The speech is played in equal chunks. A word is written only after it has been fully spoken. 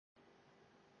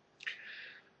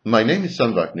My name is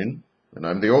Sam Vaknin, and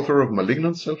I'm the author of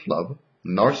Malignant Self-Love,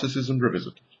 Narcissism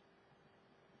Revisited.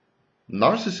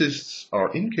 Narcissists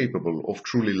are incapable of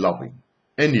truly loving,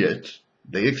 and yet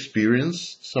they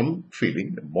experience some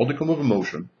feeling, a modicum of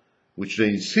emotion, which they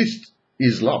insist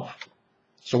is love.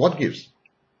 So what gives?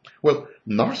 Well,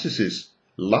 narcissists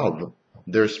love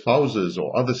their spouses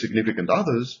or other significant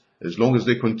others as long as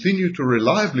they continue to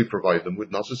reliably provide them with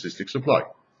narcissistic supply.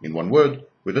 In one word,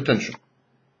 with attention.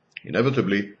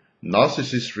 Inevitably,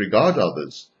 narcissists regard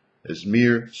others as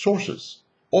mere sources,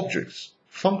 objects,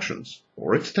 functions,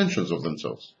 or extensions of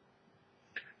themselves.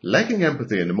 Lacking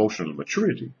empathy and emotional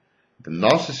maturity, the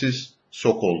narcissist's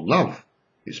so-called love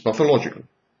is pathological.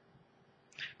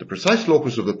 The precise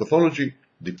locus of the pathology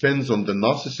depends on the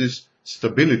narcissist's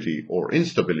stability or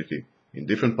instability in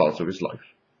different parts of his life.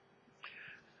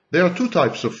 There are two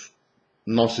types of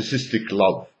narcissistic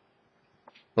love,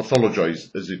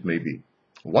 pathologized as it may be.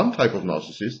 One type of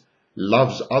narcissist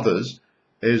loves others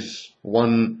as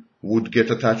one would get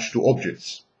attached to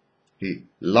objects. He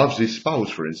loves his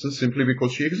spouse, for instance, simply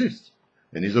because she exists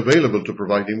and is available to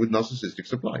provide him with narcissistic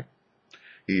supply.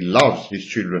 He loves his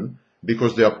children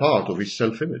because they are part of his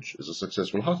self-image as a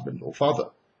successful husband or father.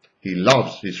 He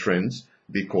loves his friends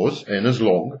because and as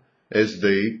long as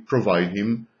they provide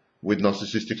him with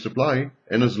narcissistic supply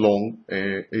and as long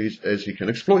as he can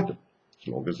exploit them, as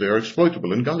long as they are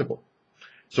exploitable and gullible.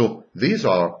 So these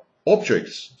are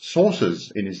objects,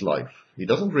 sources in his life. He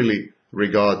doesn't really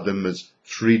regard them as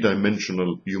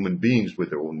three-dimensional human beings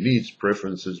with their own needs,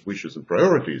 preferences, wishes, and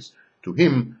priorities. To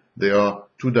him, they are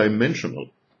two-dimensional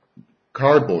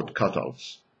cardboard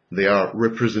cutouts. They are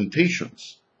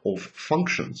representations of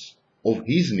functions, of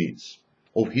his needs,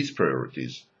 of his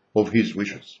priorities, of his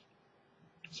wishes.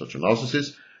 Such a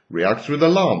narcissist reacts with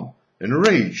alarm and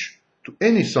rage to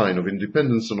any sign of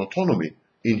independence and autonomy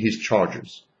in his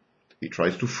charges. He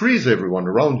tries to freeze everyone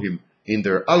around him in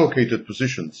their allocated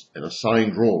positions and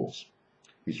assigned roles.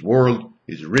 His world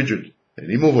is rigid and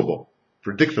immovable,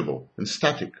 predictable and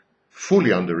static,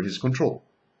 fully under his control.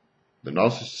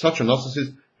 Such a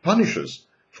narcissist punishes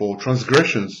for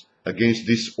transgressions against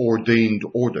this ordained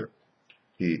order.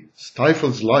 He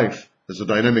stifles life as a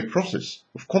dynamic process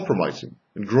of compromising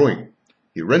and growing.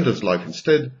 He renders life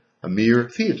instead a mere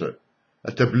theater,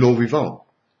 a tableau vivant,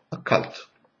 a cult.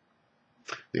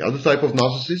 The other type of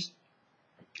narcissist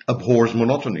abhors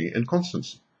monotony and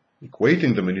constancy,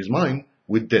 equating them in his mind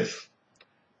with death.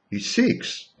 He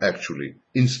seeks, actually,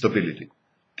 instability,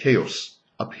 chaos,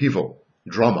 upheaval,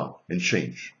 drama, and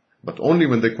change, but only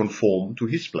when they conform to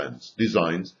his plans,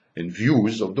 designs, and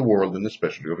views of the world and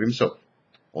especially of himself,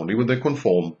 only when they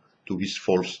conform to his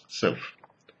false self.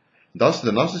 Thus,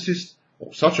 the narcissist,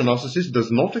 or such a narcissist,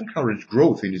 does not encourage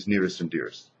growth in his nearest and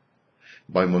dearest.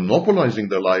 By monopolizing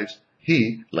their lives,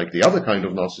 he, like the other kind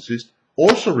of narcissist,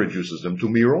 also reduces them to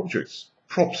mere objects,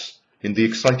 props in the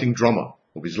exciting drama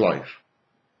of his life.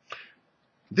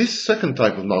 This second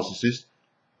type of narcissist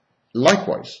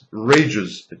likewise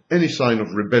rages at any sign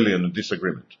of rebellion and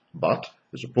disagreement, but,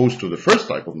 as opposed to the first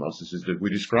type of narcissist that we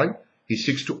described, he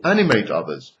seeks to animate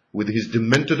others with his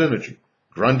demented energy,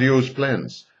 grandiose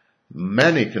plans,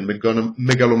 manic and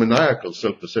megalomaniacal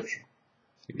self-perception.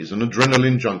 He is an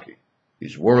adrenaline junkie.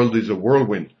 His world is a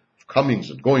whirlwind of comings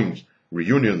and goings,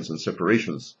 reunions and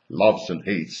separations, loves and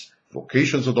hates,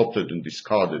 vocations adopted and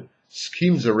discarded,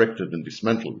 schemes erected and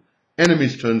dismantled,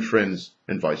 enemies turned friends,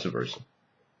 and vice versa.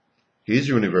 His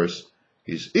universe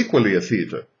is equally a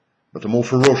theater, but a more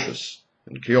ferocious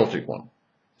and chaotic one.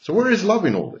 So where is love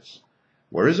in all this?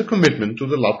 Where is a commitment to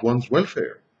the loved one's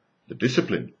welfare, the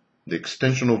discipline, the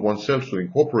extension of oneself to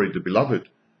incorporate the beloved,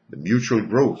 the mutual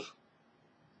growth?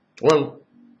 Well,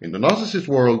 in the narcissist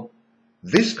world,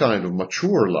 this kind of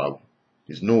mature love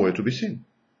is nowhere to be seen.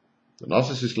 The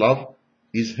narcissist love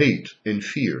is hate and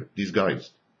fear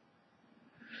disguised.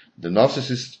 The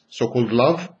narcissist's so-called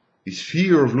love is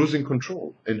fear of losing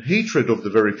control and hatred of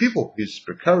the very people his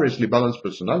precariously balanced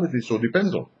personality so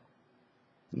depends on.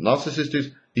 The narcissist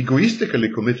is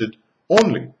egoistically committed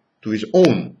only to his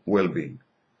own well-being.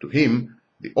 To him,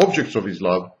 the objects of his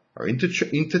love are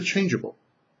interchangeable,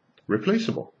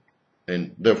 replaceable,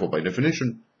 and therefore by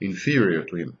definition inferior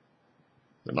to him.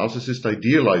 The narcissist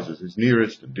idealizes his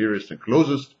nearest and dearest and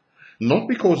closest, not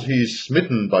because he is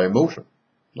smitten by emotion,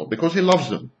 not because he loves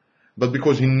them, but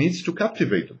because he needs to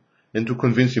captivate them and to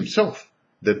convince himself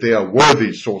that they are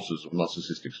worthy sources of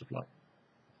narcissistic supply.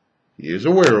 He is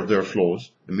aware of their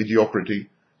flaws and mediocrity,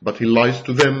 but he lies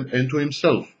to them and to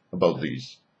himself about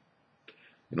these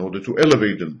in order to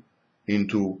elevate them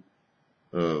into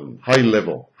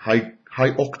high-level,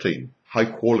 high-octane,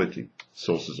 high-quality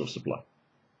sources of supply.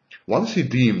 Once he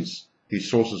deems his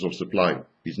sources of supply,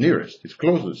 his nearest, his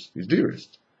closest, his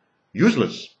dearest,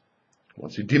 useless.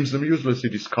 Once he deems them useless, he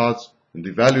discards and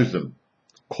devalues them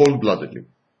cold-bloodedly.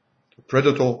 A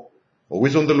predator,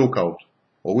 always on the lookout,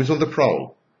 always on the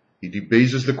prowl, he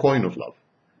debases the coin of love,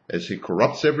 as he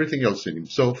corrupts everything else in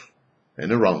himself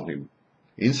and around him,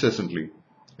 incessantly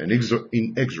and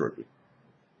inexorably.